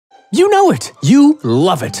You know it! You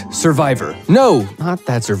love it! Survivor. No, not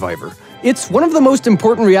that Survivor. It's one of the most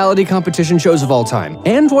important reality competition shows of all time,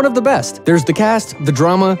 and one of the best. There's the cast, the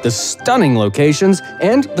drama, the stunning locations,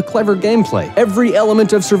 and the clever gameplay. Every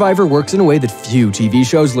element of Survivor works in a way that few TV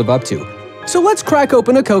shows live up to. So let's crack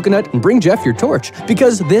open a coconut and bring Jeff your torch,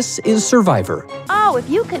 because this is Survivor. Oh, if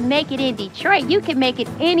you could make it in Detroit, you can make it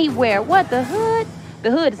anywhere. What, the hood? The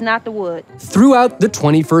hood is not the wood. Throughout the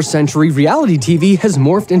 21st century, reality TV has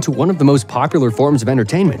morphed into one of the most popular forms of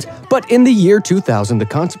entertainment. But in the year 2000, the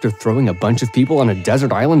concept of throwing a bunch of people on a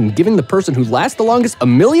desert island and giving the person who lasts the longest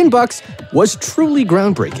 $1 million was truly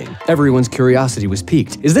groundbreaking. Everyone's curiosity was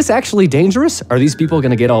piqued. Is this actually dangerous? Are these people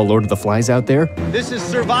gonna get all Lord of the Flies out there? This is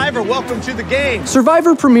Survivor. Welcome to the game.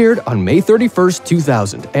 Survivor premiered on May 31st,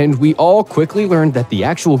 2000, and we all quickly learned that the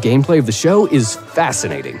actual gameplay of the show is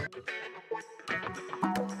fascinating.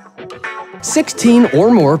 16 or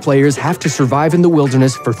more players have to survive in the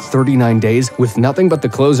wilderness for 39 days with nothing but the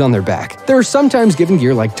clothes on their back. They're sometimes given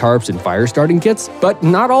gear like tarps and fire starting kits, but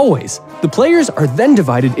not always. The players are then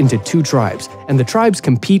divided into 2 tribes, and the tribes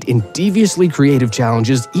compete in deviously creative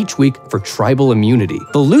challenges each week for tribal immunity.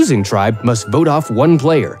 The losing tribe must vote off 1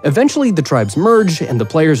 player. Eventually, the tribes merge, and the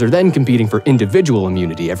players are then competing for individual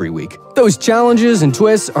immunity every week. Those challenges and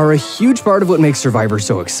twists are a huge part of what makes Survivor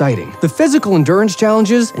so exciting. The physical endurance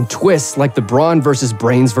challenges and twists like the Brawn versus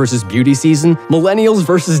Brains versus Beauty season, Millennials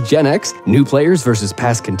versus Gen X, new players versus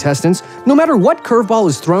past contestants, no matter what curveball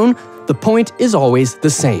is thrown, the point is always the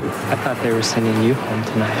same. I thought they were sending you home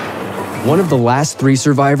tonight. One of the last 3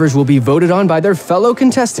 survivors will be voted on by their fellow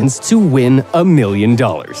contestants to win $1 million.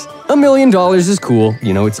 $1 million is cool.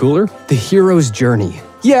 You know what's cooler? The hero's journey.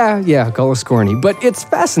 Yeah, call us corny, but it's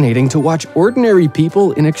fascinating to watch ordinary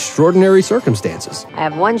people in extraordinary circumstances. I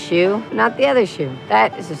have one shoe, not the other shoe.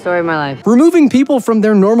 That is the story of my life. Removing people from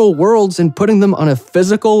their normal worlds and putting them on a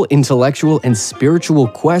physical, intellectual, and spiritual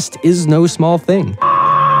quest is no small thing.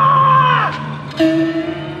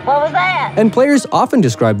 What was that? And players often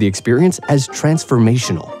describe the experience as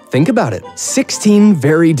transformational. Think about it. 16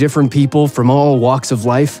 very different people from all walks of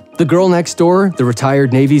life. The girl next door, the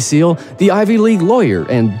retired Navy SEAL, the Ivy League lawyer,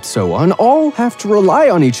 and so on, all have to rely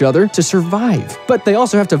on each other to survive. But they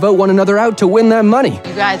also have to vote one another out to win that money.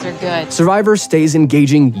 You guys are good. Survivor stays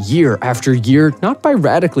engaging year after year, not by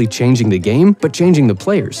radically changing the game, but changing the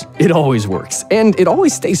players. It always works, and it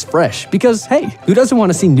always stays fresh, because hey, who doesn't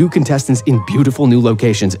want to see new contestants in beautiful new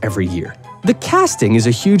locations every year? The casting is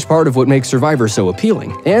a huge part of what makes Survivor so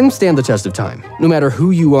appealing, and stand the test of time. No matter who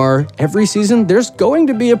you are, every season there's going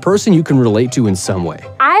to be a person you can relate to in some way.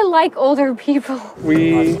 I like older people.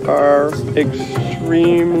 We are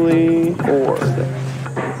extremely bored.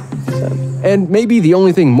 And maybe the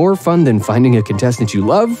only thing more fun than finding a contestant you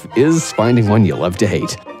love is finding one you love to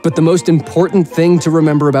hate. But the most important thing to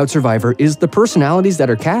remember about Survivor is the personalities that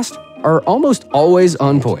are cast are almost always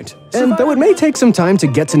on point. And though it may take some time to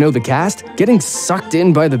get to know the cast, getting sucked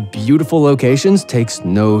in by the beautiful locations takes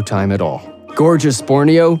no time at all. Gorgeous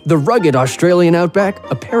Borneo, the rugged Australian outback,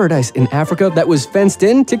 a paradise in Africa that was fenced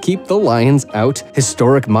in to keep the lions out,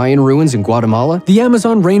 historic Mayan ruins in Guatemala, the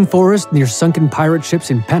Amazon rainforest near sunken pirate ships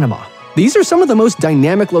in Panama. These are some of the most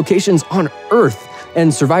dynamic locations on Earth,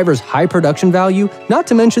 and Survivor's high production value, not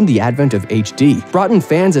to mention the advent of HD, brought in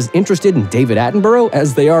fans as interested in David Attenborough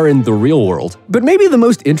as they are in the real world. But maybe the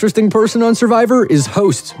most interesting person on Survivor is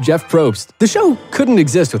host Jeff Probst. The show couldn't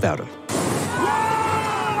exist without him.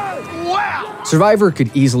 Survivor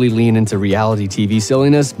could easily lean into reality TV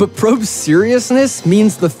silliness, but Probst's seriousness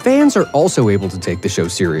means the fans are also able to take the show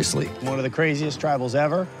seriously. One of the craziest tribals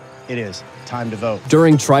ever. It is time to vote.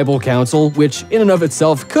 During Tribal Council, which in and of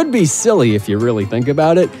itself could be silly if you really think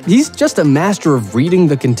about it, he's just a master of reading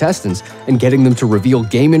the contestants and getting them to reveal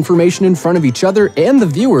game information in front of each other and the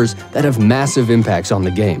viewers that have massive impacts on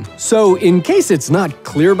the game. So, in case it's not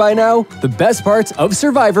clear by now, the best parts of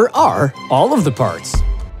Survivor are all of the parts.